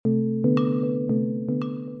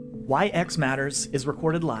Why X Matters is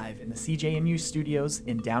recorded live in the CJMU studios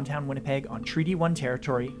in downtown Winnipeg on Treaty 1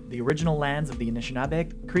 territory, the original lands of the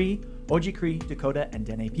Anishinaabe, Cree, Oji-Cree, Dakota, and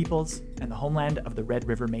Dene peoples, and the homeland of the Red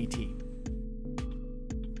River Métis.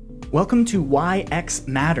 Welcome to Why X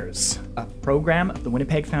Matters, a program of the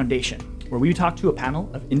Winnipeg Foundation, where we talk to a panel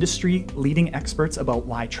of industry-leading experts about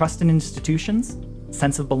why trust in institutions,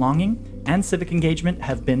 sense of belonging, and civic engagement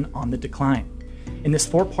have been on the decline. In this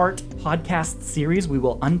four-part podcast series, we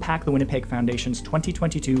will unpack the Winnipeg Foundation's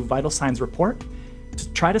 2022 Vital Signs Report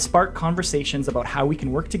to try to spark conversations about how we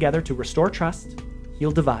can work together to restore trust,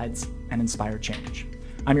 heal divides, and inspire change.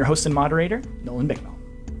 I'm your host and moderator, Nolan Bignall.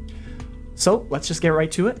 So let's just get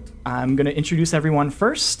right to it. I'm going to introduce everyone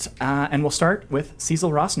first, and we'll start with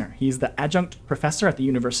Cecil Rossner. He's the adjunct professor at the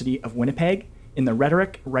University of Winnipeg in the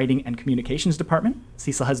Rhetoric, Writing, and Communications Department.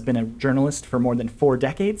 Cecil has been a journalist for more than 4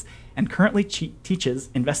 decades and currently teaches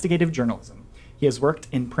investigative journalism. He has worked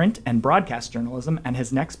in print and broadcast journalism, and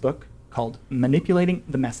his next book, called Manipulating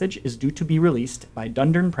the Message, is due to be released by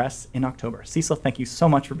Dundurn Press in October. Cecil, thank you so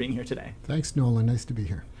much for being here today. Thanks, Nolan. Nice to be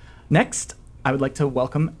here. Next, I would like to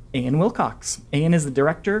welcome Ian Wilcox. Ian is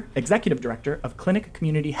the executive director of Clinic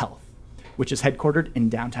Community Health, which is headquartered in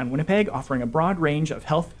downtown Winnipeg, offering a broad range of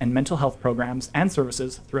health and mental health programs and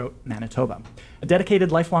services throughout Manitoba. A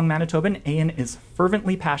dedicated lifelong Manitoban, Ian is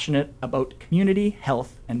fervently passionate about community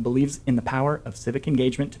health and believes in the power of civic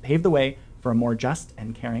engagement to pave the way for a more just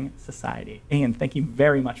and caring society. Ian, thank you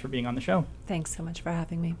very much for being on the show. Thanks so much for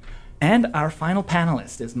having me. And our final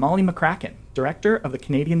panelist is Molly McCracken, director of the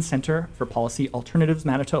Canadian Centre for Policy Alternatives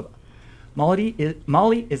Manitoba. Molly is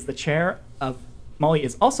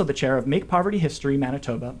also the chair of Make Poverty History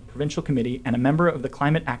Manitoba Provincial Committee and a member of the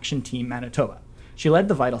Climate Action Team Manitoba. She led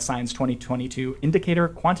the Vital Signs 2022 Indicator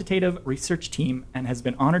Quantitative Research Team and has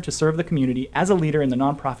been honored to serve the community as a leader in the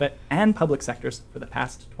nonprofit and public sectors for the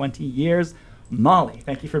past 20 years. Molly,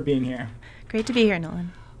 thank you for being here. Great to be here,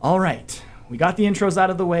 Nolan. All right, we got the intros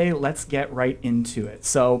out of the way. Let's get right into it.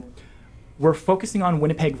 So we're focusing on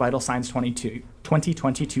Winnipeg Vital Signs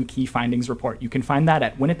 2022 Key Findings Report. You can find that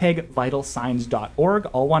at winnipegvitalsigns.org,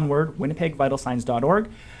 all one word, winnipegvitalsigns.org.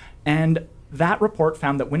 And that report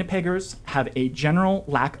found that Winnipeggers have a general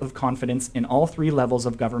lack of confidence in all 3 levels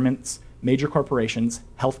of governments, major corporations,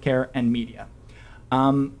 healthcare, and media.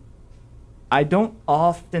 I don't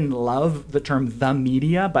often love the term the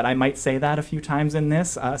media, but I might say that a few times in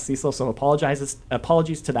this, Cecil, so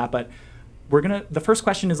apologies to that. But the first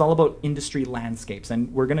question is all about industry landscapes,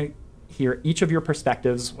 and we're gonna hear each of your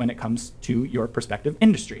perspectives when it comes to your perspective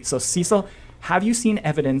industry. So Cecil, have you seen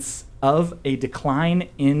evidence of a decline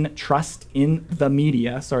in trust in the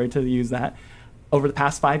media, sorry to use that, over the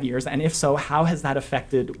past 5 years? And if so, how has that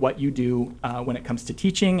affected what you do when it comes to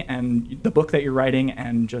teaching and the book that you're writing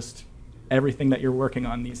and just everything that you're working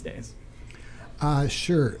on these days?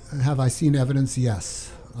 Sure. Have I seen evidence?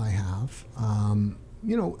 Yes, I have.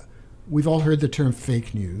 We've all heard the term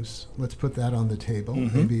fake news. Let's put that on the table,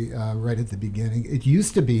 maybe right at the beginning. It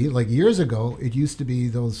used to be, like years ago,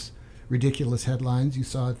 those ridiculous headlines you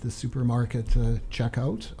saw at the supermarket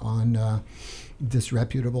checkout on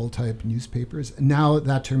disreputable type newspapers. Now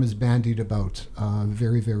that term is bandied about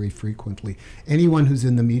very, very frequently. Anyone who's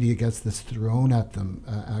in the media gets this thrown at them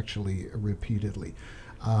actually repeatedly.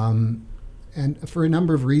 And for a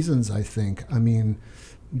number of reasons, I think. I mean,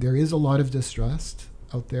 there is a lot of distrust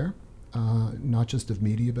out there. Not just of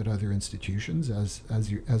media, but other institutions,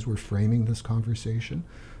 as we're framing this conversation.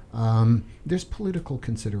 There's political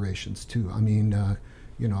considerations too. I mean,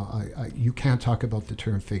 you can't talk about the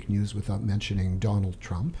term fake news without mentioning Donald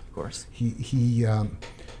Trump. Of course, he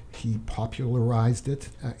popularized it.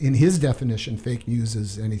 In his definition, fake news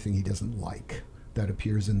is anything he doesn't like that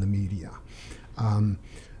appears in the media,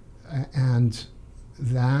 and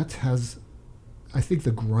that has. I think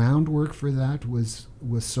the groundwork for that was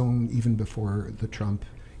sown even before the Trump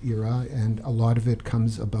era, and a lot of it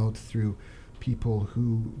comes about through people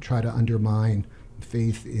who try to undermine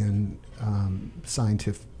faith in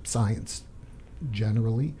science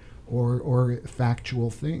generally, or factual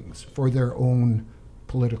things for their own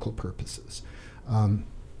political purposes.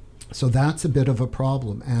 So that's a bit of a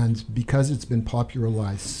problem, and because it's been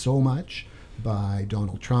popularized so much by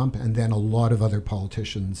Donald Trump and then a lot of other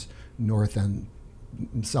politicians north and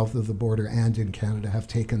south of the border and in Canada have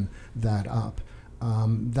taken that up.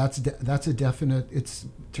 That's a definite. It's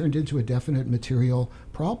turned into a definite material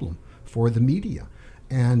problem for the media,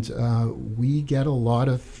 and we get a lot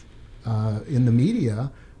of in the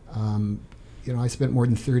media. I spent more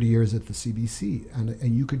than 30 years at the CBC,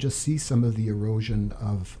 and you could just see some of the erosion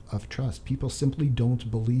of trust. People simply don't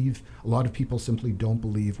believe. A lot of people simply don't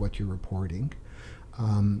believe what you're reporting.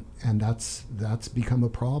 And that's become a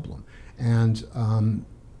problem. And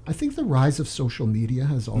I think the rise of social media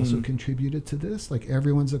has also contributed to this. Like,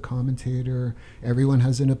 everyone's a commentator, everyone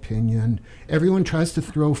has an opinion, everyone tries to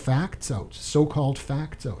throw facts out, so-called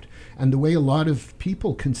facts out. And the way a lot of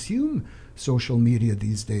people consume social media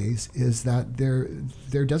these days is that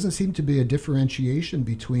there doesn't seem to be a differentiation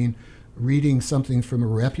between reading something from a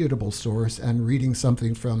reputable source and reading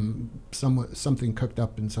something from something cooked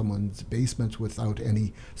up in someone's basement without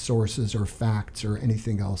any sources or facts or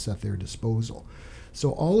anything else at their disposal.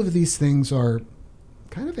 So all of these things are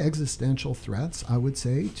kind of existential threats, I would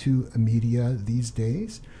say, to media these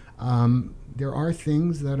days. There are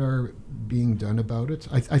things that are being done about it.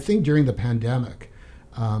 I think during the pandemic,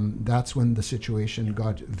 that's when the situation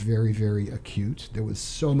got very, very acute. There was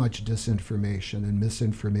so much disinformation and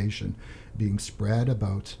misinformation being spread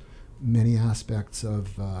about many aspects of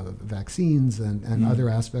vaccines and other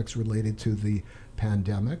aspects related to the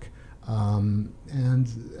pandemic. And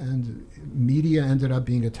media ended up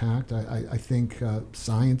being attacked. I think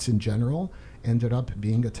science in general ended up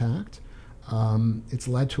being attacked. It's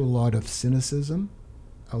led to a lot of cynicism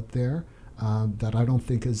out there that I don't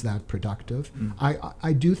think is that productive.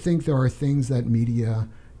 I do think there are things that media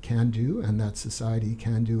can do and that society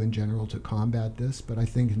can do in general to combat this, but I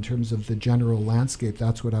think in terms of the general landscape,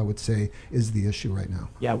 that's what I would say is the issue right now.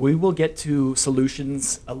 Yeah, we will get to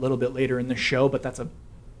solutions a little bit later in the show, but that's a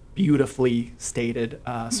beautifully stated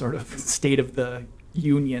sort of state of the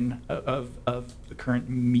union of the current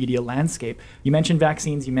media landscape. You mentioned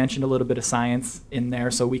vaccines, you mentioned a little bit of science in there,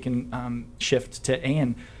 so we can shift to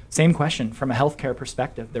Ian. Same question from a healthcare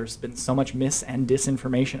perspective. There's been so much mis and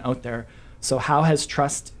disinformation out there. So how has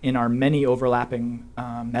trust in our many overlapping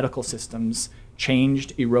medical systems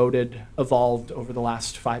changed, eroded, evolved over the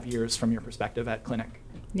last 5 years from your perspective at Clinic?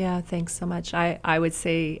 Yeah, thanks so much. I would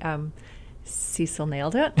say Cecil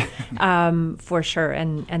nailed it for sure,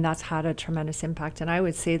 and that's had a tremendous impact. And I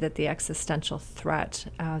would say that the existential threat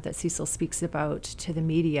that Cecil speaks about to the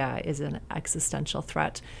media is an existential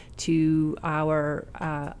threat to our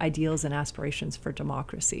ideals and aspirations for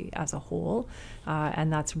democracy as a whole,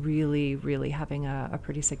 and that's really, really having a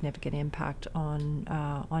pretty significant impact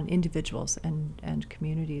on individuals and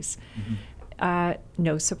communities.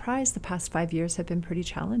 No surprise, the past 5 years have been pretty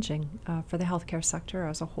challenging for the healthcare sector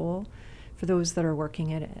as a whole, for those that are working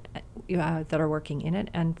in it,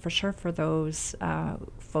 and for sure for those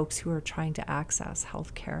folks who are trying to access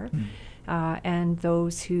healthcare, and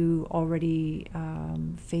those who already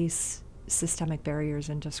face systemic barriers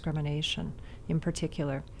and discrimination in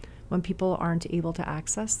particular. When people aren't able to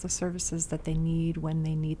access the services that they need when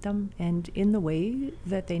they need them and in the way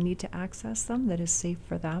that they need to access them that is safe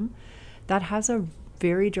for them, that has a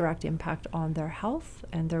very direct impact on their health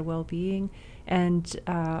and their well-being and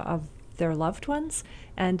of their loved ones,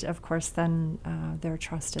 and of course then their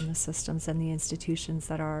trust in the systems and the institutions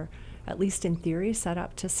that are, at least in theory, set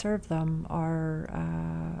up to serve them are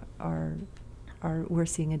we're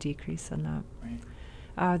seeing a decrease in that.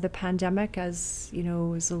 Right. The pandemic, as you know,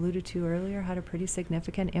 was alluded to earlier, had a pretty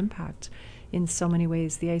significant impact in so many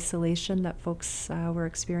ways. The isolation that folks were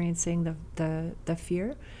experiencing, the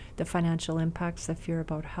fear, the financial impacts, the fear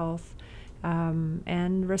about health,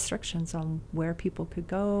 and restrictions on where people could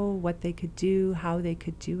go, what they could do, how they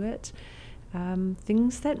could do it.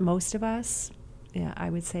 Things that most of us, I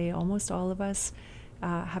would say almost all of us,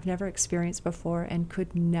 have never experienced before and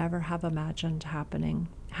could never have imagined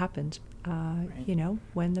happened, right.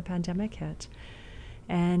 When the pandemic hit.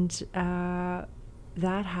 And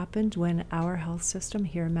that happened when our health system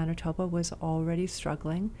here in Manitoba was already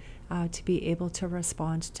struggling to be able to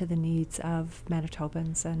respond to the needs of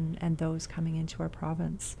Manitobans and those coming into our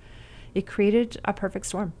province. It created a perfect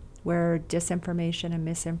storm where disinformation and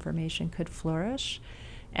misinformation could flourish.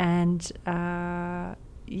 And,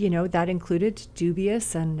 that included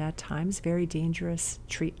dubious and at times very dangerous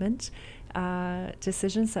treatment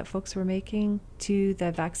decisions that folks were making, to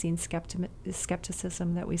the vaccine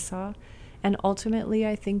skepticism that we saw. And ultimately,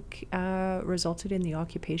 I think, resulted in the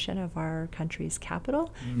occupation of our country's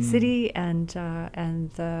capital city and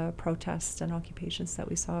the protests and occupations that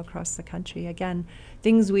we saw across the country. Again,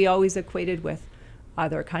 things we always equated with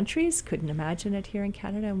other countries, couldn't imagine it here in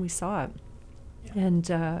Canada, and we saw it.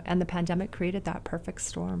 Yeah. And the pandemic created that perfect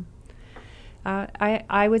storm.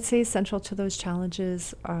 I would say central to those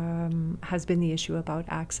challenges has been the issue about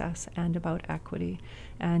access and about equity.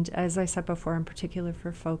 And as I said before, in particular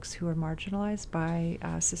for folks who are marginalized by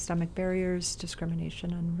systemic barriers,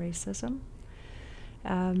 discrimination, and racism.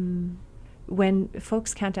 When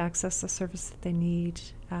folks can't access the service that they need,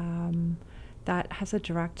 that has a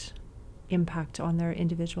direct impact on their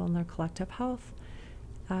individual and their collective health.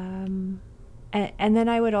 And then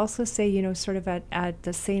I would also say, sort of at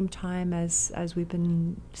the same time as we've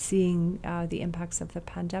been seeing the impacts of the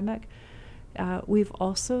pandemic, we've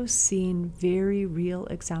also seen very real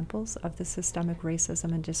examples of the systemic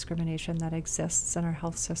racism and discrimination that exists in our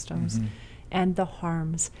health systems and the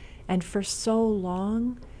harms. And for so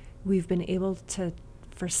long, we've been able to,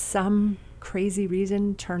 for some crazy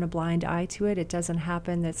reason, turn a blind eye to it. It doesn't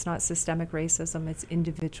happen. It's not systemic racism. It's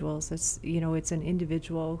individuals. It's, it's an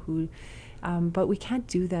individual who, but we can't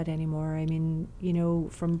do that anymore. I mean,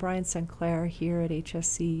 from Brian Sinclair here at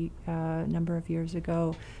HSC a number of years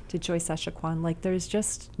ago to Joyce Echaquan, there's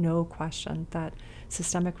just no question that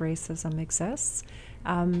systemic racism exists.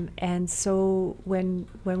 And so when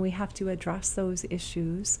we have to address those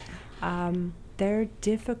issues, they're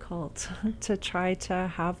difficult to try to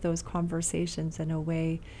have those conversations in a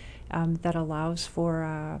way that allows for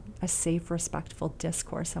a safe, respectful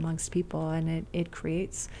discourse amongst people, and it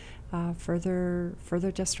creates further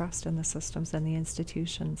distrust in the systems and the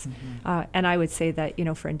institutions. And I would say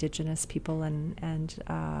that, for Indigenous people and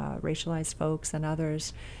racialized folks and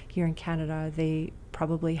others here in Canada, they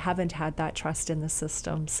probably haven't had that trust in the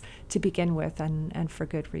systems to begin with, and for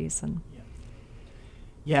good reason.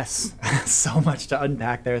 Yes, so much to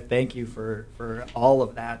unpack there. Thank you for all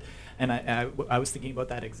of that. And I was thinking about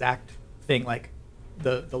that exact thing,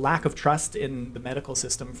 the lack of trust in the medical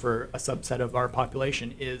system for a subset of our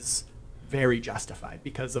population is very justified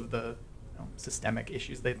because of the systemic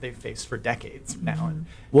issues that they've faced for decades now. And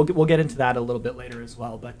we'll get into that a little bit later as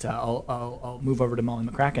well, but I'll move over to Molly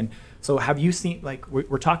McCracken. So have you seen,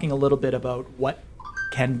 we're talking a little bit about what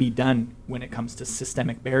can be done when it comes to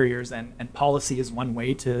systemic barriers, and policy is one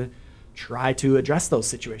way to try to address those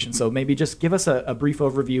situations. So maybe just give us a brief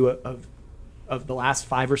overview of the last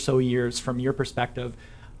 5 or so years from your perspective.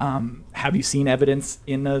 Have you seen evidence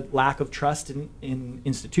in the lack of trust in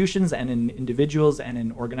institutions and in individuals and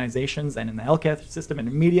in organizations and in the healthcare system and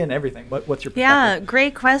in media and everything? What's your perspective? Yeah,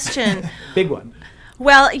 great question. Big one.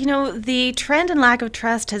 Well, the trend in lack of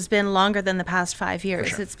trust has been longer than the past 5 years.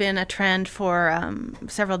 For sure. It's been a trend for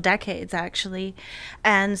several decades, actually.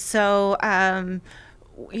 And so,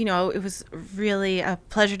 it was really a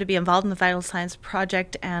pleasure to be involved in the Vital Signs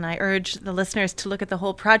Project, and I urge the listeners to look at the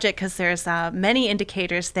whole project because there's many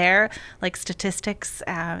indicators there, like statistics.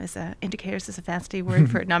 Indicators is a fancy word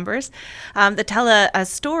for numbers, that tell a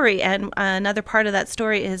story, and another part of that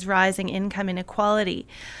story is rising income inequality.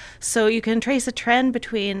 So you can trace a trend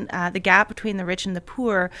between the gap between the rich and the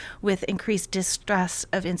poor with increased distrust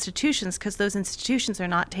of institutions because those institutions are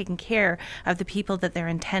not taking care of the people that they're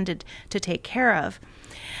intended to take care of.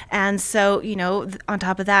 And so, on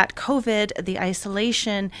top of that, COVID, the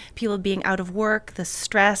isolation, people being out of work, the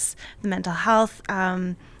stress, the mental health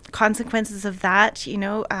consequences of that,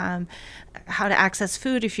 how to access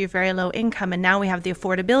food if you're very low income. And now we have the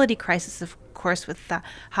affordability crisis, of course, with the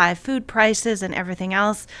high food prices and everything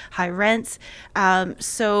else, high rents.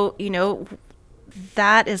 So,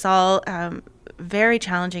 that is all very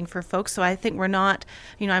challenging for folks. So I think we're not,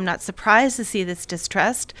 I'm not surprised to see this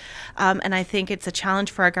distrust. And I think it's a challenge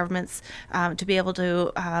for our governments to be able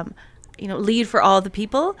to, lead for all the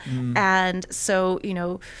people. And so,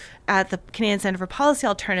 at the Canadian Centre for Policy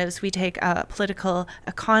Alternatives, we take a political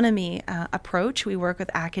economy approach. We work with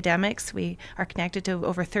academics. We are connected to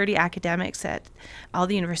over 30 academics at all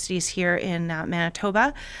the universities here in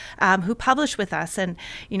Manitoba who publish with us. And,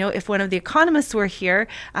 if one of the economists were here,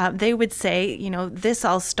 they would say, this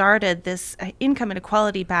all started, this income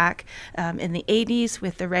inequality back in the 80s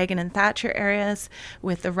with the Reagan and Thatcher eras,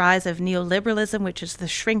 with the rise of neoliberalism, which is the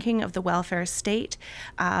shrinking of the welfare state,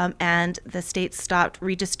 and the state stopped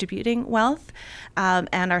redistributing wealth,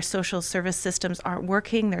 and our social service systems aren't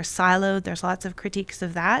working. They're siloed. There's lots of critiques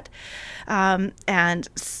of that. And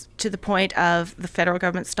to the point of the federal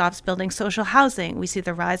government stops building social housing. We see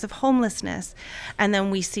the rise of homelessness. And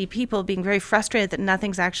then we see people being very frustrated that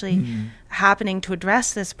nothing's actually happening to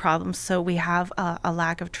address this problem. So we have a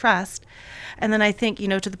lack of trust. And then I think,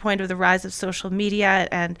 to the point of the rise of social media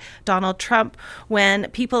and Donald Trump,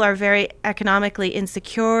 when people are very economically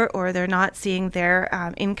insecure or they're not seeing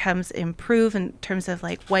their incomes improve in terms of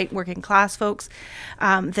white working class folks,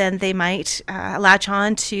 then they might latch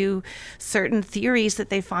on to certain theories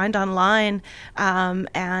that they find online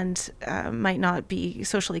and might not be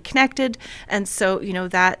socially connected. And so,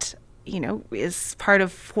 that, is part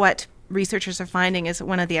of what researchers are finding is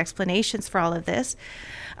one of the explanations for all of this.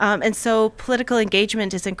 And so political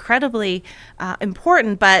engagement is incredibly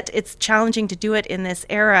important, but it's challenging to do it in this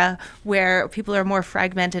era where people are more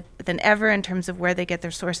fragmented than ever in terms of where they get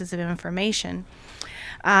their sources of information.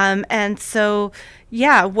 And so,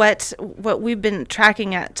 yeah, what we've been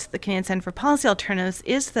tracking at the Canadian Centre for Policy Alternatives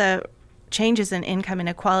is the changes in income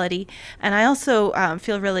inequality. And I also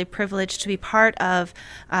feel really privileged to be part of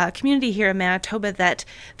a community here in Manitoba that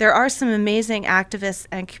there are some amazing activists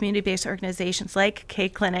and community-based organizations like K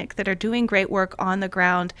Clinic that are doing great work on the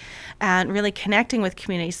ground and really connecting with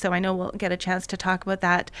communities. So I know we'll get a chance to talk about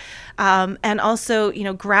that. And also,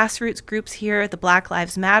 grassroots groups here. The Black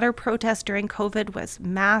Lives Matter protest during COVID was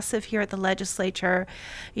massive here at the legislature.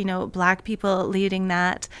 Black people leading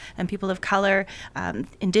that and people of color,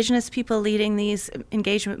 Indigenous people leading these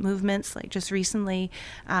engagement movements, like just recently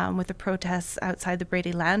with the protests outside the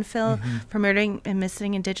Brady landfill for murdering and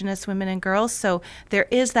missing Indigenous women and girls. So there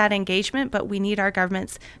is that engagement, but we need our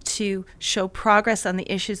governments to show progress on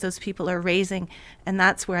the issues those people are raising, and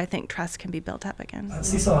that's where I think trust can be built up again.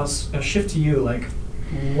 Cecil, I'll shift to you. Like,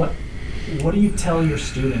 what do you tell your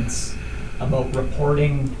students about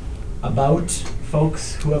reporting about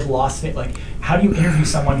folks who have lost it? Like, how do you interview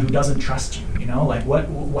someone who doesn't trust you? Like,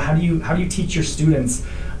 how do you teach your students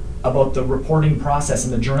about the reporting process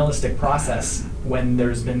and the journalistic process when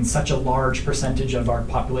there's been such a large percentage of our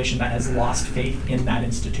population that has lost faith in that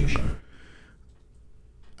institution?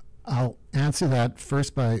 I'll answer that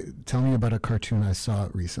first by telling you about a cartoon I saw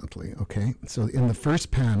recently, okay? So in the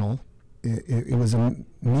first panel, it was a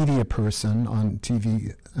media person on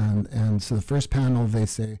TV, and so the first panel, they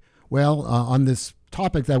say, well, on this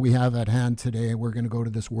topic that we have at hand today, we're going to go to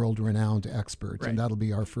this world-renowned expert, right, and that'll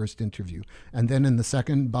be our first interview. And then in the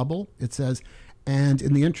second bubble, it says, and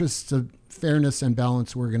in the interests of fairness and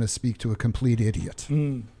balance, we're going to speak to a complete idiot.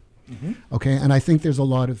 Okay, and I think there's a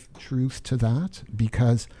lot of truth to that,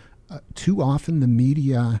 because too often the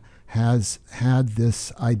media has had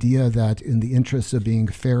this idea that in the interests of being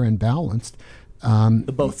fair and balanced,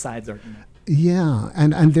 the both sides argument. Yeah,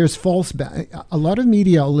 and there's a lot of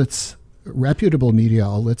media outlets, reputable media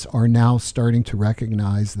outlets, are now starting to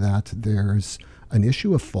recognize that there's an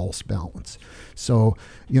issue of false balance. So,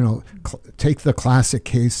 take the classic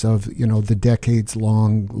case of, the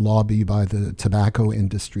decades-long lobby by the tobacco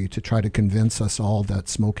industry to try to convince us all that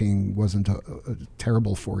smoking wasn't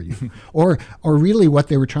terrible for you. or really what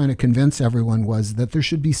they were trying to convince everyone was that there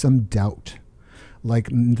should be some doubt, like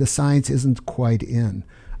the science isn't quite in.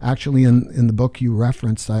 Actually, in the book you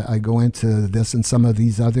referenced, I go into this and some of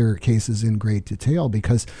these other cases in great detail,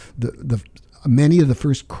 because the many of the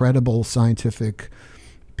first credible scientific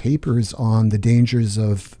papers on the dangers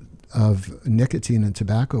of nicotine and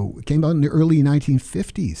tobacco came out in the early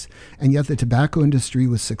 1950s, and yet the tobacco industry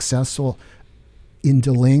was successful in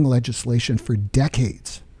delaying legislation for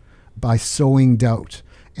decades by sowing doubt.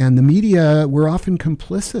 And the media were often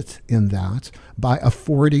complicit in that by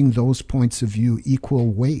affording those points of view equal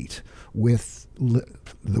weight with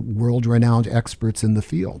the world-renowned experts in the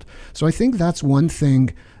field. So I think that's one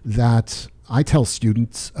thing that I tell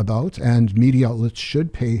students about, and media outlets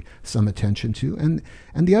should pay some attention to. And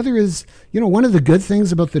the other is, one of the good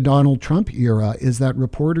things about the Donald Trump era is that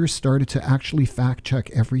reporters started to actually fact-check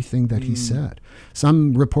everything that he said.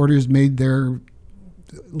 Some reporters made their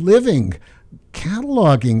living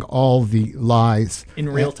cataloging all the lies in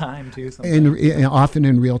real time too. Often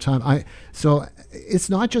in real time. So it's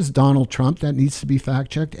not just Donald Trump that needs to be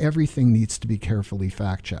fact checked. Everything needs to be carefully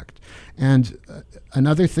fact checked. And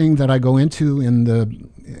another thing that I go into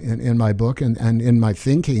in my book and in my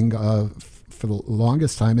thinking for the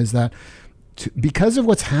longest time is that because of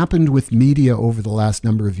what's happened with media over the last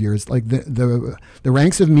number of years, like the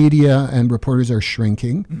ranks of media and reporters are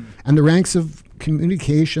shrinking, and the ranks of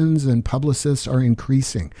communications and publicists are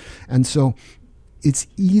increasing. And so it's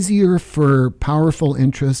easier for powerful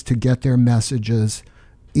interests to get their messages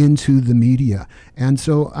into the media. And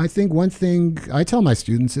so I think one thing I tell my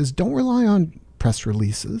students is don't rely on press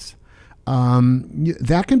releases.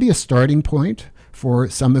 That can be a starting point for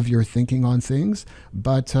some of your thinking on things,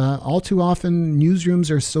 but all too often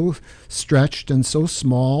newsrooms are so stretched and so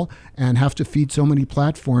small and have to feed so many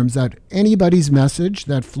platforms that anybody's message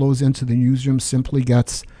that flows into the newsroom simply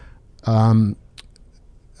gets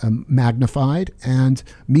magnified, and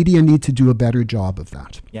media need to do a better job of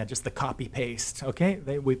that. Yeah, just the copy paste. Okay,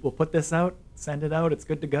 we'll put this out, send it out, it's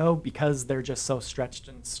good to go, because they're just so stretched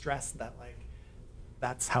and stressed that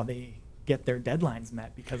that's how they get their deadlines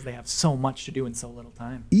met, because they have so much to do in so little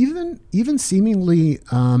time. Even seemingly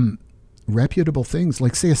reputable things,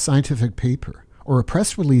 like say a scientific paper or a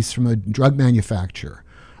press release from a drug manufacturer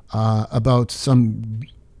about some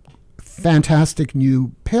fantastic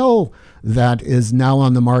new pill that is now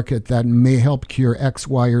on the market that may help cure X,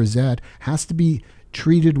 Y, or Z, has to be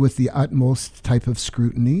treated with the utmost type of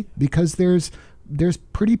scrutiny, because there's there's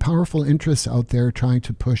pretty powerful interests out there trying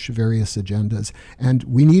to push various agendas, and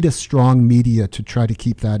we need a strong media to try to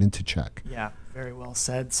keep that into check. Yeah, very well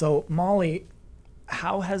said. So, Molly,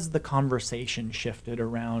 how has the conversation shifted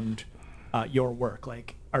around your work?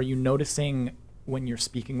 Like, are you noticing when you're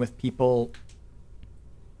speaking with people,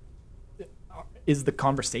 is the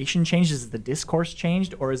conversation changed? Is the discourse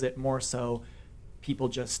changed? Or is it more so people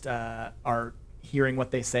just are hearing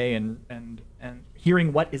what they say and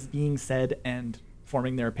hearing what is being said and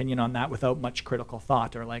forming their opinion on that without much critical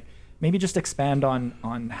thought? Or like, maybe just expand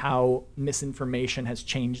on how misinformation has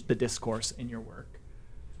changed the discourse in your work.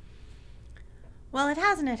 Well, it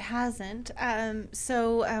has and it hasn't.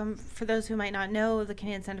 So for those who might not know, the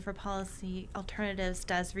Canadian Centre for Policy Alternatives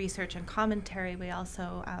does research and commentary. We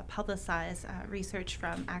also publicize research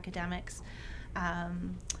from academics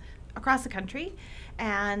across the country.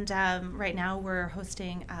 And right now we're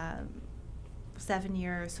hosting a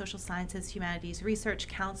 7-year Social Sciences Humanities Research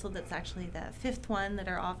Council. That's actually the 5th one that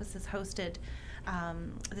our office has hosted.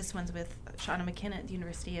 This one's with Shauna McKinnon at the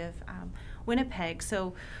University of Winnipeg.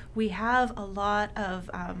 So we have a lot of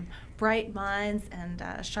bright minds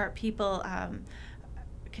and sharp people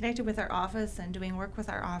connected with our office and doing work with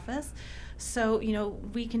our office. So,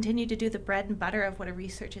 we continue to do the bread and butter of what a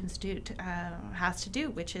research institute has to do,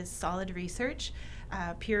 which is solid research,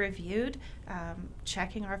 peer-reviewed,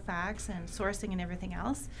 checking our facts and sourcing and everything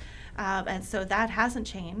else. And so that hasn't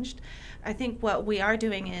changed. I think what we are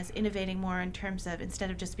doing is innovating more in terms of, instead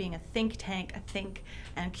of just being a think tank, a think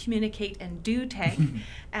and communicate and do tank,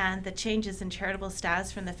 and the changes in charitable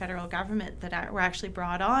status from the federal government that were actually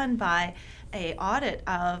brought on by a audit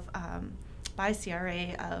of by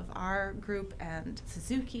CRA of our group and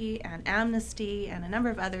Suzuki and Amnesty and a number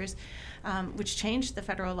of others, which changed the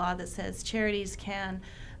federal law that says charities can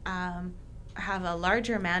have a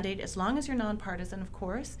larger mandate, as long as you're nonpartisan, of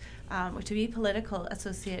course, to be political,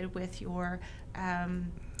 associated with your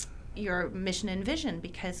mission and vision,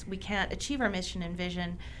 because we can't achieve our mission and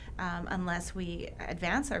vision unless we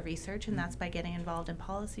advance our research, and that's by getting involved in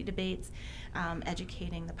policy debates,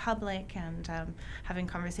 educating the public, and having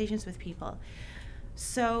conversations with people.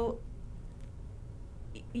 So,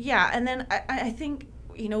 yeah, and then I think,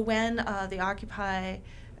 when the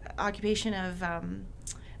occupation of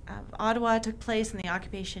Ottawa took place and the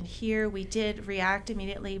occupation here, we did react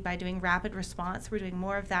immediately by doing rapid response. We're doing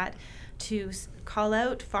more of that to call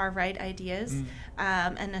out far-right ideas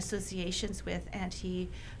and associations with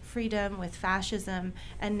anti-freedom, with fascism,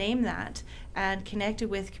 and name that, and connected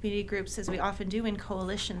with community groups, as we often do in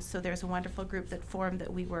coalitions. So there's a wonderful group that formed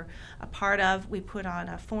that we were a part of. We put on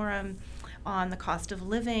a forum on the cost of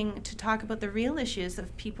living to talk about the real issues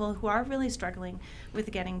of people who are really struggling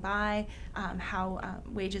with getting by, how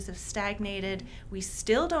wages have stagnated. We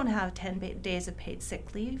still don't have 10 days of paid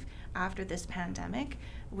sick leave after this pandemic,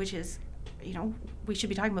 which is, we should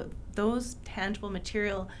be talking about those tangible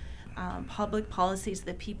material public policies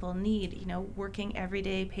that people need, working every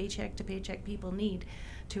day, paycheck to paycheck, people need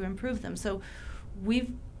to improve them. So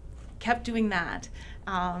we've kept doing that,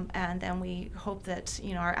 and then we hope that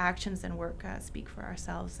our actions and work speak for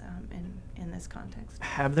ourselves in this context.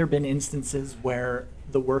 Have there been instances where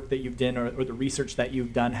the work that you've done or the research that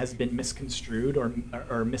you've done has been misconstrued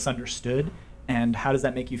or misunderstood? And how does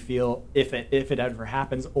that make you feel if it ever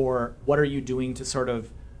happens? Or what are you doing to sort of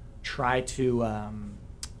try to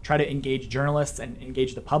engage journalists and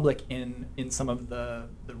engage the public in some of the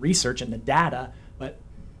research and the data,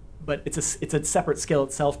 but it's a separate skill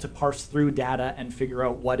itself to parse through data and figure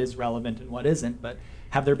out what is relevant and what isn't. But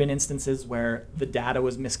have there been instances where the data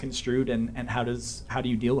was misconstrued, and how do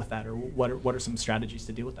you deal with that, or what are some strategies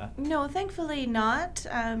to deal with that? No, thankfully not.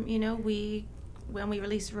 When we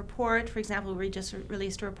release a report, for example, we just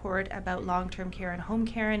released a report about long-term care and home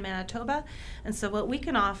care in Manitoba. And so what we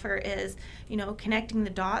can offer is, connecting the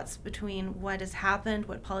dots between what has happened,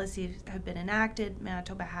 what policies have been enacted.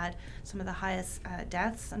 Manitoba had some of the highest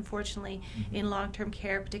deaths, unfortunately, in long-term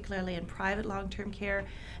care, particularly in private long-term care,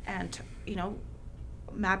 and,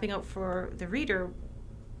 mapping out for the reader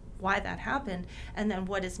why that happened, and then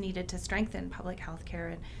what is needed to strengthen public health care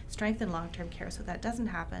and strengthen long-term care so that doesn't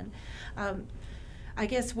happen. I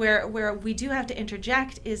guess where we do have to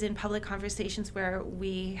interject is in public conversations where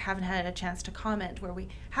we haven't had a chance to comment, where we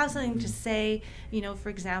have something to say. For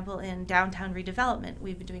example, in downtown redevelopment,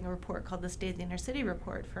 we've been doing a report called the State of the Inner City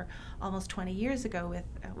Report for almost 20 years ago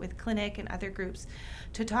with Clinic and other groups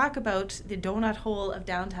to talk about the donut hole of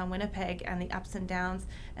downtown Winnipeg and the ups and downs.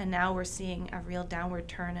 And now we're seeing a real downward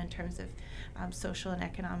turn in terms of social and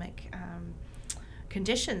economic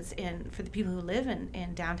conditions for the people who live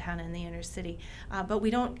in downtown and the inner city. But we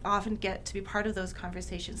don't often get to be part of those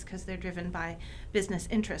conversations because they're driven by business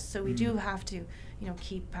interests. So we do have to,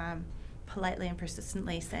 keep politely and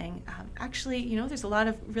persistently saying, actually, there's a lot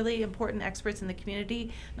of really important experts in the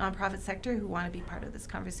community, nonprofit sector, who want to be part of this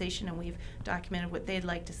conversation, and we've documented what they'd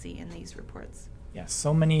like to see in these reports. Yes,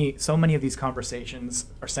 so many of these conversations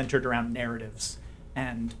are centered around narratives,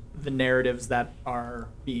 and the narratives that are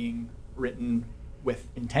being written with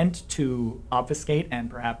intent to obfuscate and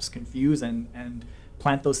perhaps confuse and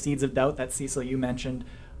plant those seeds of doubt that, Cecil, you mentioned.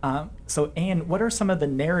 So, Anne, what are some of the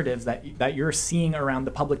narratives that you're seeing around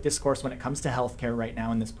the public discourse when it comes to healthcare right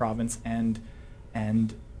now in this province, and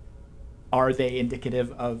are they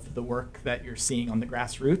indicative of the work that you're seeing on the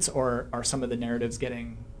grassroots, or are some of the narratives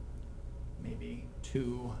getting maybe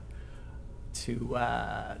too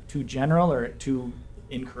general or too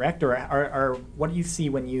incorrect, or what do you see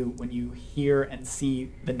when you hear and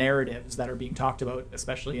see the narratives that are being talked about,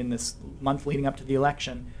 especially in this month leading up to the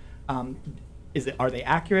election? Are they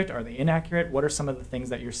accurate? Are they inaccurate? What are some of the things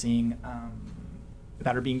that you're seeing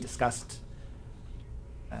that are being discussed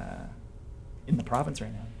in the province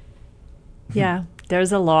right now? Yeah,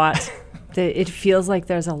 there's a lot. It feels like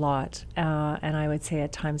there's a lot, and I would say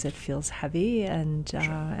at times it feels heavy, and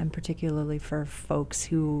particularly for folks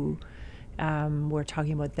who we're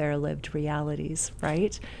talking about their lived realities,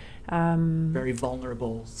 right? Very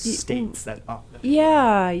vulnerable states that.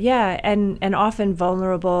 Yeah, and often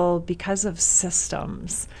vulnerable because of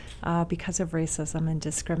systems, because of racism and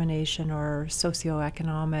discrimination or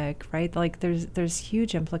socioeconomic, right? Like there's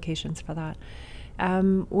huge implications for that.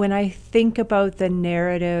 When I think about the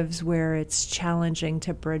narratives where it's challenging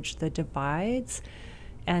to bridge the divides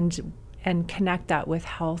and connect that with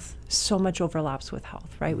health, so much overlaps with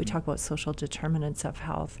health, right? We talk about social determinants of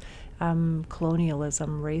health.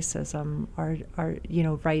 Colonialism, racism are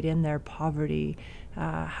right in there, poverty,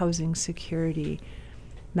 housing security,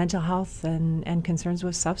 mental health, and concerns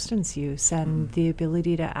with substance use, and the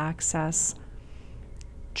ability to access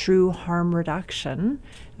true harm reduction,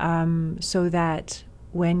 so that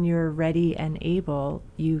when you're ready and able,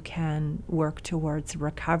 you can work towards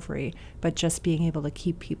recovery, but just being able to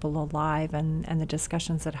keep people alive, and the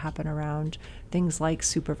discussions that happen around things like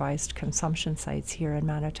supervised consumption sites here in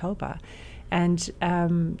Manitoba. And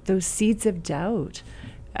those seeds of doubt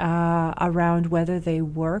around whether they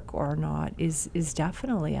work or not is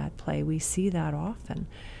definitely at play. We see that often.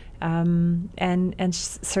 And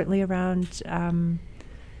certainly around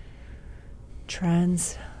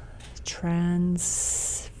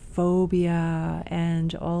transphobia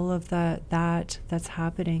and all of that's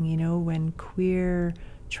happening, when queer,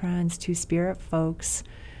 trans, two-spirit folks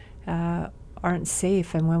aren't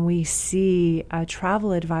safe, and when we see a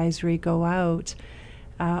travel advisory go out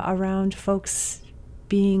around folks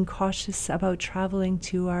being cautious about traveling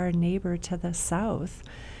to our neighbor to the south,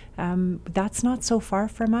 that's not so far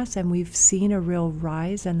from us, and we've seen a real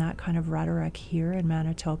rise in that kind of rhetoric here in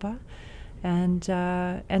Manitoba. And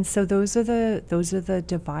so those are the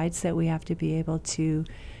divides that we have to be able to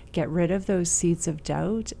get rid of, those seeds of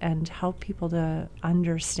doubt, and help people to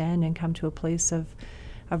understand and come to a place of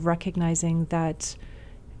recognizing that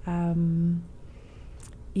the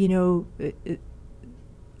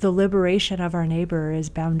liberation of our neighbor is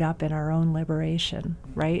bound up in our own liberation,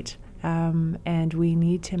 right? And we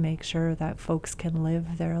need to make sure that folks can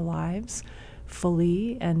live their lives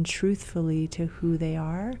fully and truthfully to who they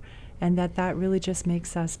are, and that really just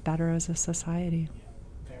makes us better as a society.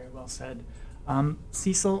 Very well said.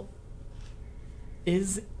 Cecil,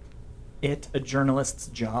 is it a journalist's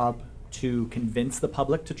job to convince the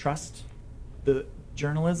public to trust the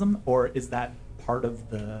journalism, or is that part of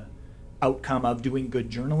the outcome of doing good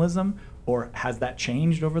journalism, or has that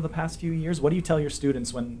changed over the past few years? What do you tell your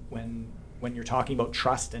students when you're talking about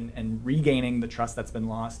trust and regaining the trust that's been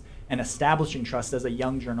lost and establishing trust as a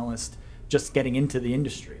young journalist just getting into the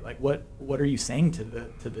industry? Like what are you saying to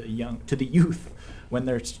the youth when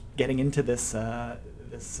they're getting into this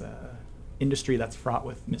industry that's fraught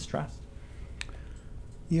with mistrust?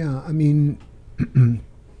 Yeah, I mean,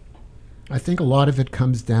 I think a lot of it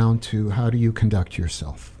comes down to how do you conduct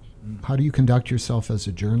yourself? How do you conduct yourself as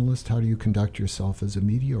a journalist? How do you conduct yourself as a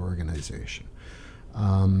media organization?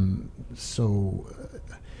 So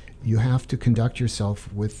you have to conduct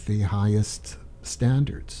yourself with the highest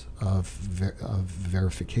standards of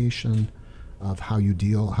verification, of how you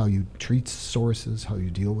treat sources, how you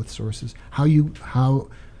deal with sources, how you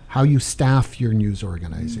staff your news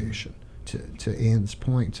organization. To Ian's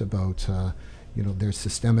point about there's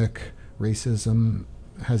systemic racism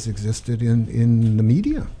has existed in the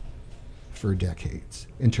media for decades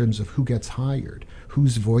in terms of who gets hired,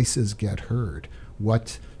 whose voices get heard,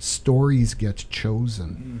 what stories get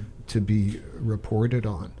chosen to be reported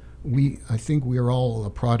on. I think we are all a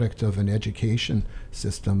product of an education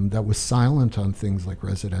system that was silent on things like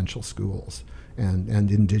residential schools and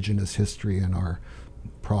Indigenous history in our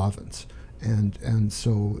province. And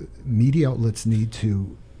so media outlets need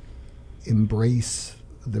to embrace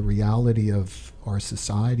the reality of our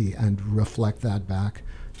society and reflect that back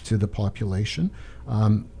to the population.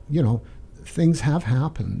 Things have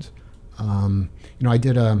happened. I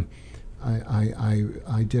did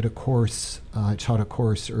a course. I taught a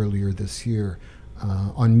course earlier this year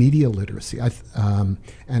on media literacy.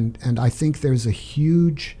 And I think there's a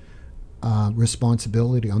huge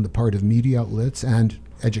responsibility on the part of media outlets and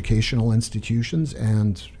educational institutions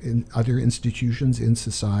and in other institutions in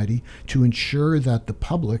society to ensure that the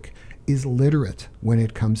public is literate when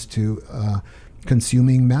it comes to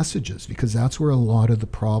consuming messages, because that's where a lot of the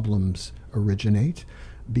problems originate.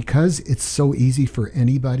 Because it's so easy for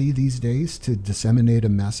anybody these days to disseminate a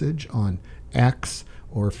message on X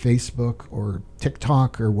or Facebook or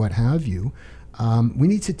TikTok or what have you,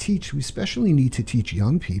 we especially need to teach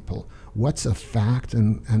young people what's a fact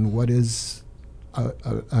and what is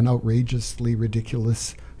an outrageously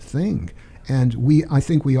ridiculous thing. And I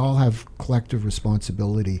think we all have collective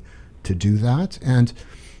responsibility to do that. And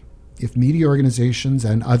if media organizations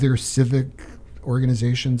and other civic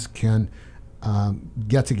organizations can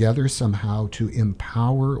get together somehow to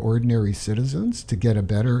empower ordinary citizens to get a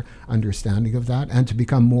better understanding of that and to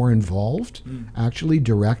become more involved actually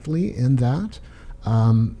directly in that,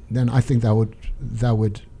 then I think that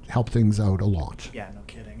would help things out a lot. Yeah, no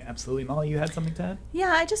kidding. Absolutely. Molly, you had something to add?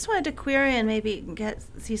 Yeah, I just wanted to query and maybe get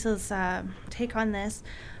Cecil's take on this,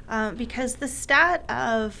 because the stat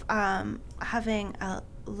of having a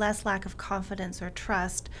less lack of confidence or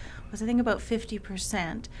trust was, I think, about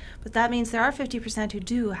 50%. But that means there are 50% who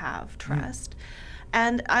do have trust.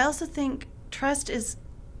 And I also think trust is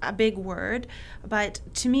a big word, but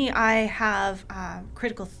to me, I have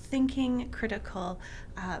critical thinking, critical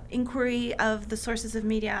inquiry of the sources of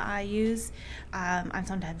media I use. I'm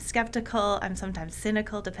sometimes skeptical, I'm sometimes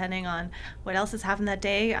cynical, depending on what else has happened that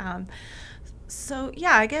day. So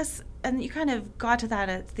yeah, I guess, and you kind of got to that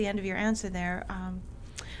at the end of your answer there.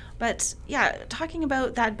 But yeah, talking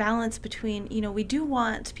about that balance between, we do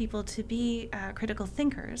want people to be critical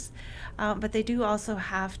thinkers, but they do also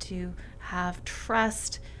have to have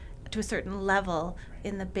trust to a certain level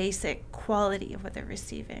in the basic quality of what they're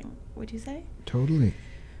receiving. Would you say? Totally.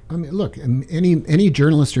 I mean, look, any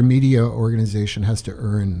journalist or media organization has to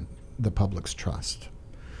earn the public's trust.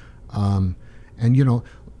 And,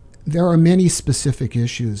 there are many specific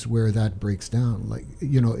issues where that breaks down. Like,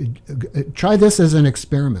 try this as an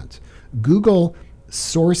experiment. Google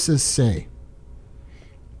sources say,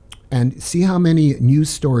 and see how many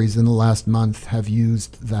news stories in the last month have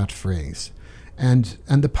used that phrase. And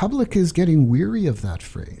the public is getting weary of that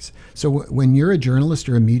phrase. So when you're a journalist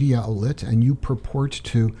or a media outlet and you purport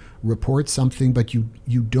to report something, but you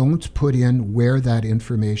don't put in where that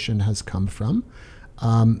information has come from,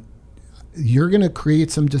 you're going to create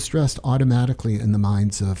some distrust automatically in the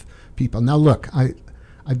minds of people. Now, look,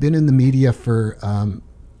 I've been in the media for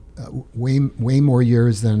way more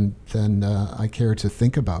years than I care to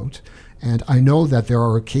think about, and I know that there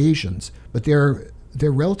are occasions, but there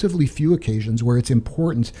are relatively few occasions where it's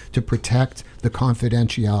important to protect the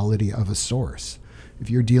confidentiality of a source. If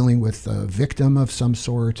you're dealing with a victim of some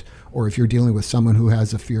sort, or if you're dealing with someone who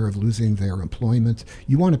has a fear of losing their employment,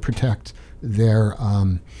 you want to protect their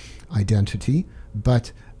identity.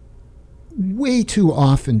 But way too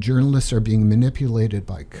often, journalists are being manipulated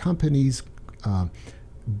by companies,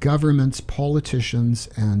 governments, politicians,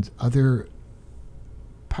 and other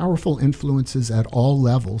powerful influences at all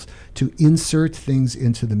levels to insert things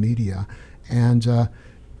into the media. And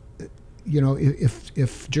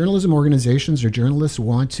if journalism organizations or journalists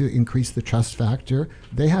want to increase the trust factor,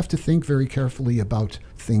 they have to think very carefully about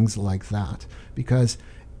things like that. Because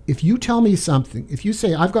if you tell me something, if you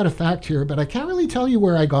say, I've got a fact here, but I can't really tell you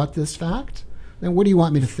where I got this fact, then what do you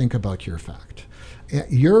want me to think about your fact?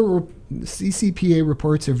 Your CCPA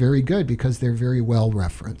reports are very good because they're very well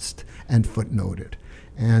referenced and footnoted.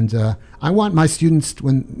 And I want my students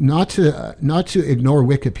not to ignore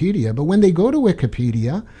Wikipedia, but when they go to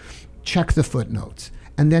Wikipedia, check the footnotes,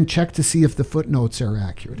 and then check to see if the footnotes are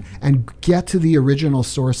accurate, and get to the original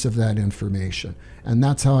source of that information. And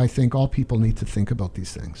that's how I think all people need to think about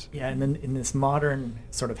these things. Yeah, and then in this modern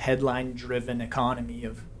sort of headline-driven economy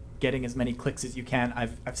of getting as many clicks as you can,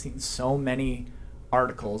 I've seen so many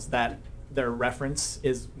articles that their reference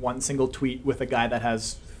is one single tweet with a guy that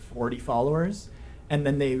has 40 followers, and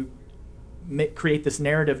then they create this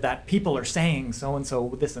narrative that people are saying so and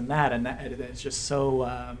so this and that, and it's just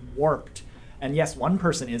so warped. And yes, one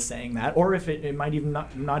person is saying that, or if it might even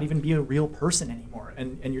not even be a real person anymore,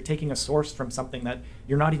 and you're taking a source from something that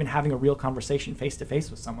you're not even having a real conversation face to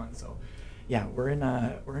face with someone. So yeah, we're in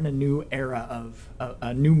a new era of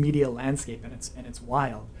a new media landscape, and it's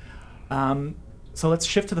wild. So let's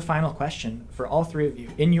shift to the final question for all three of you.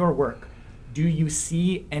 In your work, do you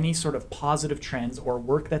see any sort of positive trends or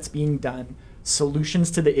work that's being done,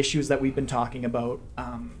 solutions to the issues that we've been talking about,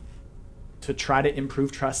 to try to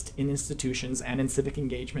improve trust in institutions and in civic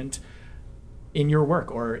engagement in your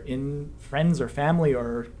work, or in friends or family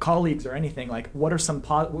or colleagues or anything? Like, what are some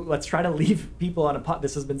let's try to leave people on a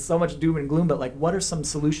this has been so much doom and gloom, but like, what are some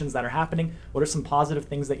solutions that are happening? What are some positive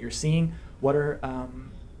things that you're seeing? What are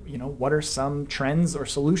what are some trends or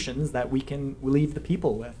solutions that we can leave the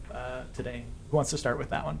people with today? Who wants to start with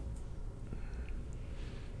that one?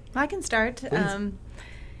 I can start.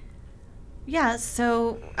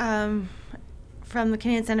 From the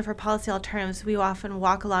Canadian Centre for Policy Alternatives, we often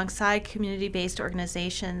walk alongside community-based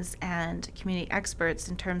organizations and community experts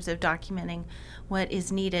in terms of documenting what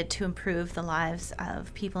is needed to improve the lives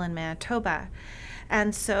of people in Manitoba.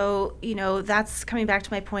 And so, that's coming back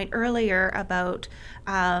to my point earlier about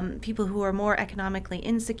people who are more economically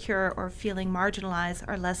insecure or feeling marginalized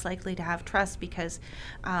are less likely to have trust because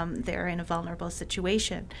they're in a vulnerable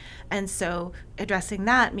situation. And so addressing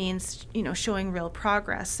that means, showing real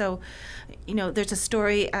progress. So, there's a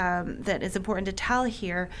story that is important to tell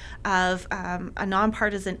here of a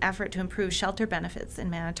nonpartisan effort to improve shelter benefits in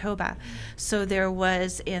Manitoba. So there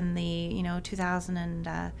was in the,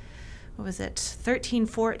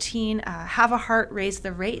 13-14, Have a Heart raised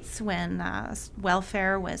the rates when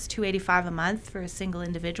welfare was $285 a month for a single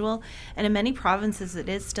individual, and in many provinces it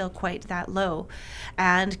is still quite that low.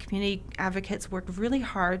 And community advocates worked really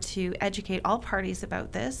hard to educate all parties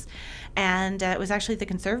about this, and it was actually the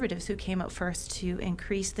Conservatives who came out first to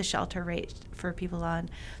increase the shelter rate for people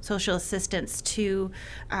on social assistance to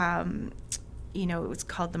it was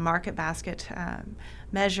called the market basket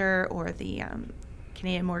measure, or the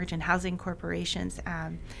Canadian Mortgage and Housing Corporation's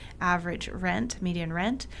average rent, median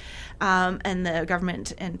rent. And the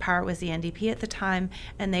government in power was the NDP at the time,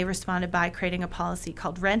 and they responded by creating a policy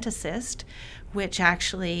called Rent Assist, which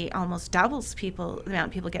actually almost doubles the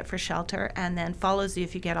amount people get for shelter, and then follows you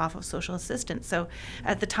if you get off of social assistance. So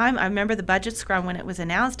at the time, I remember the budget scrum when it was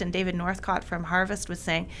announced, and David Northcott from Harvest was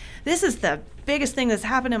saying, this is the biggest thing that's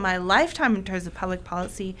happened in my lifetime in terms of public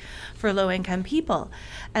policy for low-income people.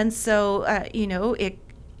 And so,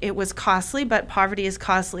 it was costly, but poverty is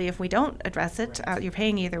costly if we don't address it. Right. You're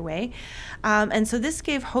paying either way. And so this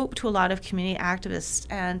gave hope to a lot of community activists.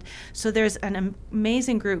 And so there's an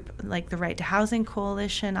amazing group like the Right to Housing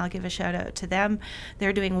Coalition. I'll give a shout out to them.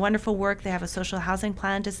 They're doing wonderful work. They have a social housing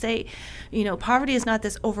plan to say, poverty is not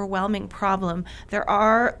this overwhelming problem. There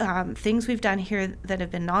are things we've done here that have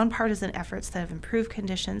been nonpartisan efforts that have improved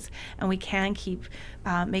conditions, and we can keep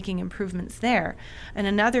making improvements there. And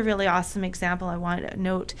another really awesome example I want to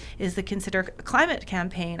note is the Consider Climate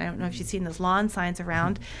campaign. I don't know if you've seen those lawn signs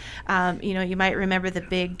around. You might remember the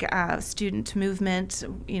big student movement,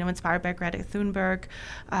 inspired by Greta Thunberg,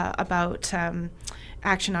 about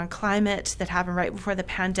action on climate that happened right before the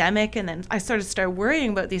pandemic. And then I started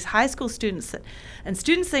worrying about these high school students. And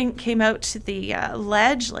students came out to the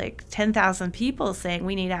ledge, like 10,000 people, saying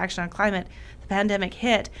we need action on climate. Pandemic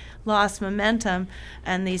hit, lost momentum,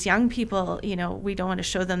 and these young people, we don't want to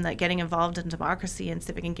show them that getting involved in democracy and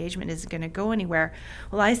civic engagement isn't going to go anywhere.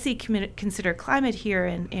 Well, I see Consider Climate here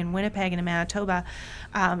in Winnipeg and in Manitoba,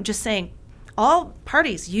 just saying all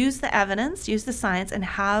parties use the evidence, use the science, and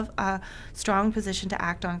have a strong position to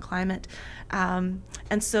act on climate. And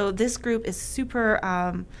so this group is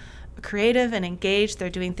super creative and engaged. They're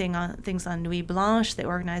doing things on Nuit Blanche. They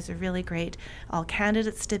organize a really great all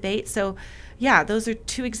candidates debate. So yeah, those are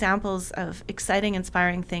two examples of exciting,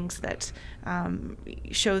 inspiring things that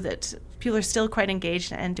show that people are still quite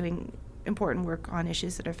engaged and doing important work on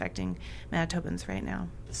issues that are affecting Manitobans right now.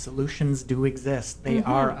 The solutions do exist. They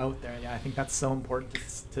are out there. Yeah, I think that's so important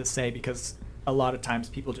to say, because a lot of times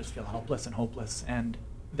people just feel helpless and hopeless, and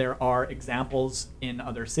there are examples in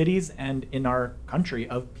other cities and in our country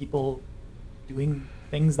of people doing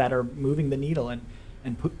things that are moving the needle and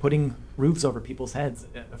putting roofs over people's heads,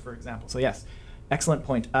 for example. So yes, excellent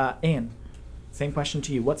point. Anne, same question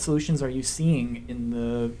to you. What solutions are you seeing in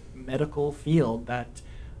the medical field that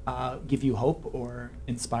give you hope or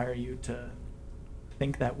inspire you to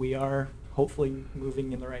think that we are hopefully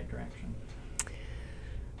moving in the right direction?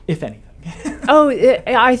 if anything?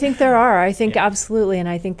 I think there are. I think absolutely. And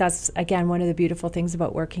I think that's, again, one of the beautiful things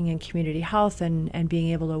about working in community health and being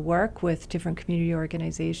able to work with different community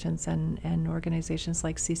organizations and organizations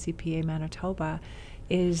like CCPA Manitoba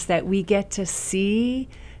is that we get to see,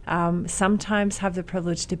 sometimes have the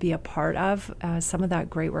privilege to be a part of some of that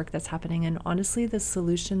great work that's happening. And honestly, the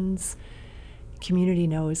solutions community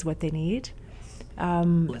knows what they need.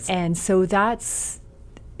 And so that's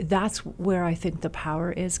where I think the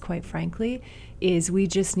power is, quite frankly, is we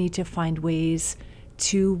just need to find ways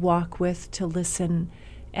to walk with, to listen,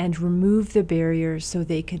 and remove the barriers so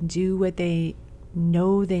they can do what they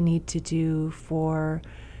know they need to do for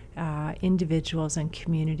individuals and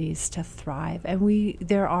communities to thrive. And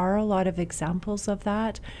there are a lot of examples of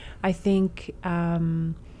that. I think,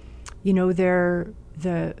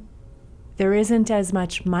 there isn't as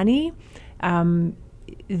much money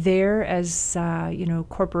there as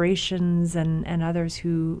corporations and others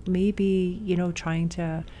who may be trying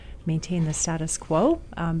to maintain the status quo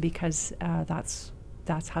because that's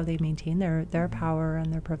how they maintain their power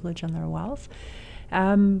and their privilege and their wealth.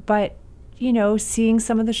 But seeing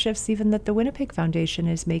some of the shifts even that the Winnipeg Foundation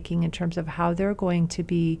is making in terms of how they're going to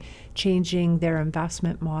be changing their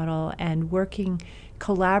investment model and working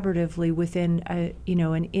collaboratively within an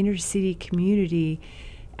inner city community,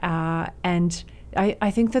 and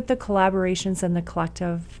I think that the collaborations and the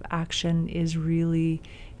collective action is really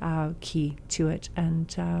key to it.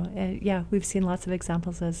 And we've seen lots of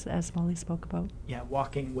examples as Molly spoke about. Yeah,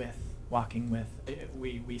 walking with.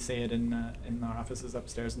 We say it in our offices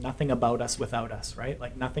upstairs. Nothing about us without us, right?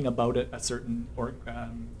 Like nothing about a certain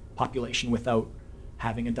population without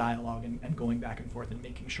having a dialogue and going back and forth and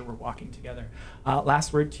making sure we're walking together.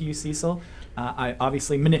 Last word to you, Cecil.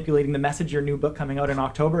 Obviously, manipulating the message. Your new book coming out in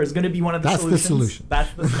October is going to be one of the solutions.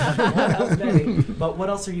 That's the solution. But what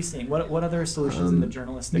else are you seeing? What other solutions in the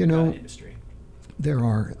journalistic industry? There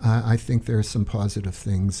are. I think there are some positive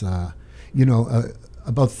things.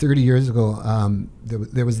 About 30 years ago,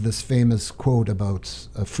 there was this famous quote about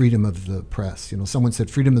freedom of the press. Someone said,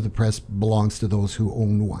 freedom of the press belongs to those who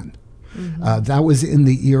own one. Mm-hmm. That was in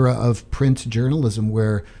the era of print journalism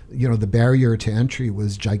where, the barrier to entry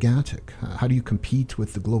was gigantic. How do you compete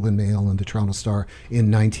with the Globe and Mail and the Toronto Star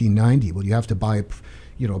in 1990? Well, you have to buy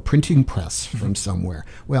a printing press from somewhere.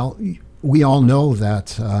 Well, we all know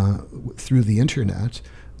that through the internet,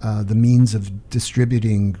 the means of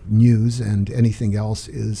distributing news and anything else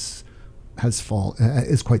is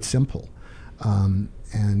quite simple.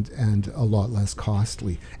 And a lot less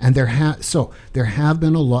costly. And there have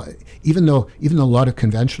been a lot, even though a lot of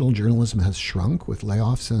conventional journalism has shrunk with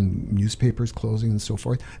layoffs and newspapers closing and so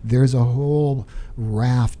forth, there's a whole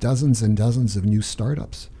raft, dozens and dozens of new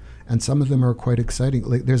startups. And some of them are quite exciting.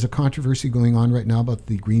 There's a controversy going on right now about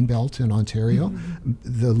the Greenbelt in Ontario. Mm-hmm.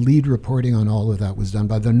 The lead reporting on all of that was done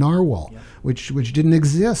by the Narwhal, which didn't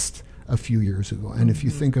exist a few years ago. And if you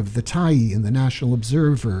think of the Tyee and the National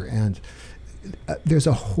Observer and there's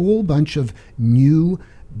a whole bunch of new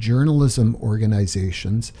journalism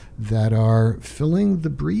organizations that are filling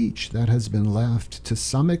the breach that has been left to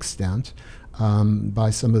some extent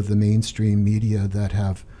by some of the mainstream media that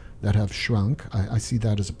have shrunk. I see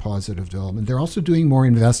that as a positive development. They're also doing more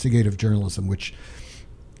investigative journalism, which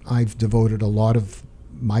I've devoted a lot of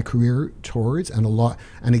my career towards,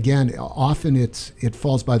 and again, often it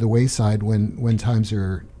falls by the wayside when times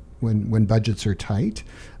are when budgets are tight,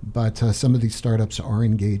 but some of these startups are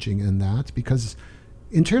engaging in that because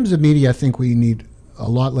in terms of media, I think we need a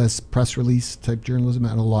lot less press release type journalism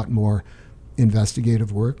and a lot more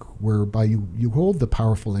investigative work whereby you hold the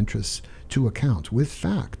powerful interests to account with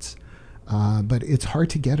facts. But it's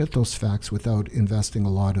hard to get at those facts without investing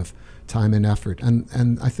a lot of time and effort.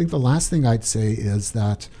 And I think the last thing I'd say is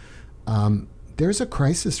that there's a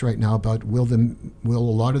crisis right now about will a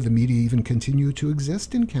lot of the media even continue to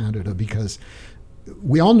exist in Canada, because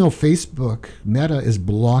we all know Facebook, Meta is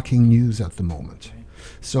blocking news at the moment.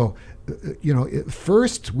 So,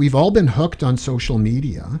 first, we've all been hooked on social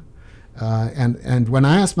media. And when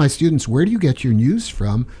I ask my students, where do you get your news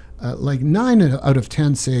from? 9 out of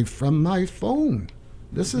 10 say from my phone.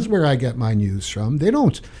 This is where I get my news from. They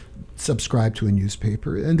don't subscribe to a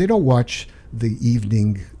newspaper and they don't watch the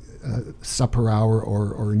evening supper hour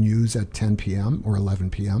or news at 10 p.m. or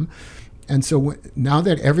 11 p.m. And so now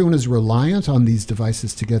that everyone is reliant on these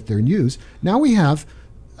devices to get their news, now we have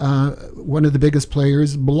one of the biggest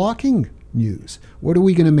players blocking news. What are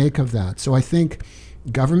we going to make of that? So I think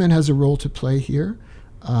government has a role to play here.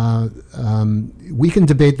 We can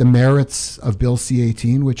debate the merits of Bill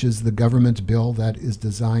C-18, which is the government bill that is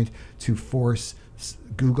designed to force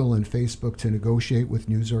Google and Facebook to negotiate with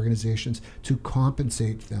news organizations to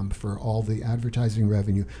compensate them for all the advertising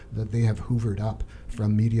revenue that they have hoovered up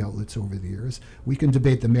from media outlets over the years. We can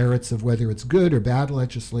debate the merits of whether it's good or bad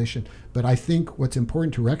legislation, but I think what's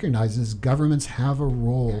important to recognize is governments have a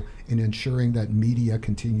role in ensuring that media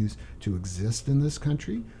continues to exist in this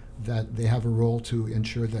country, that they have a role to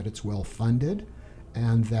ensure that it's well funded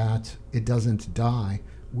and that it doesn't die,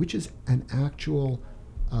 which is an actual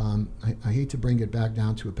I hate to bring it back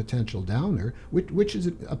down to a potential downer, which is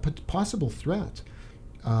a possible threat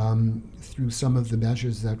through some of the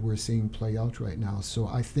measures that we're seeing play out right now. So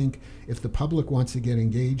I think if the public wants to get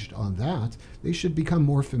engaged on that, they should become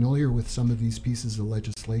more familiar with some of these pieces of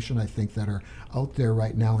legislation, I think, that are out there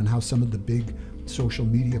right now and how some of the big social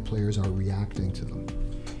media players are reacting to them.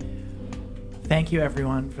 Thank you,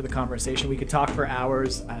 everyone, for the conversation. We could talk for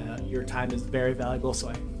hours. Your time is very valuable, so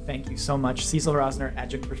I thank you so much. Cecil Rosner,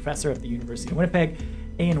 Adjunct Professor at the University of Winnipeg,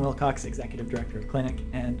 Ian Wilcox, Executive Director of Clinic,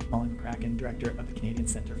 and Molly McCracken, Director of the Canadian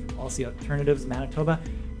Centre for Policy Alternatives, Manitoba.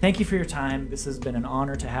 Thank you for your time. This has been an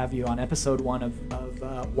honor to have you on episode 1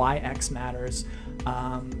 of Why X Matters.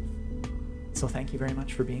 So thank you very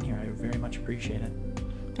much for being here. I very much appreciate it.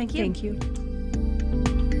 Thank you. Thank you.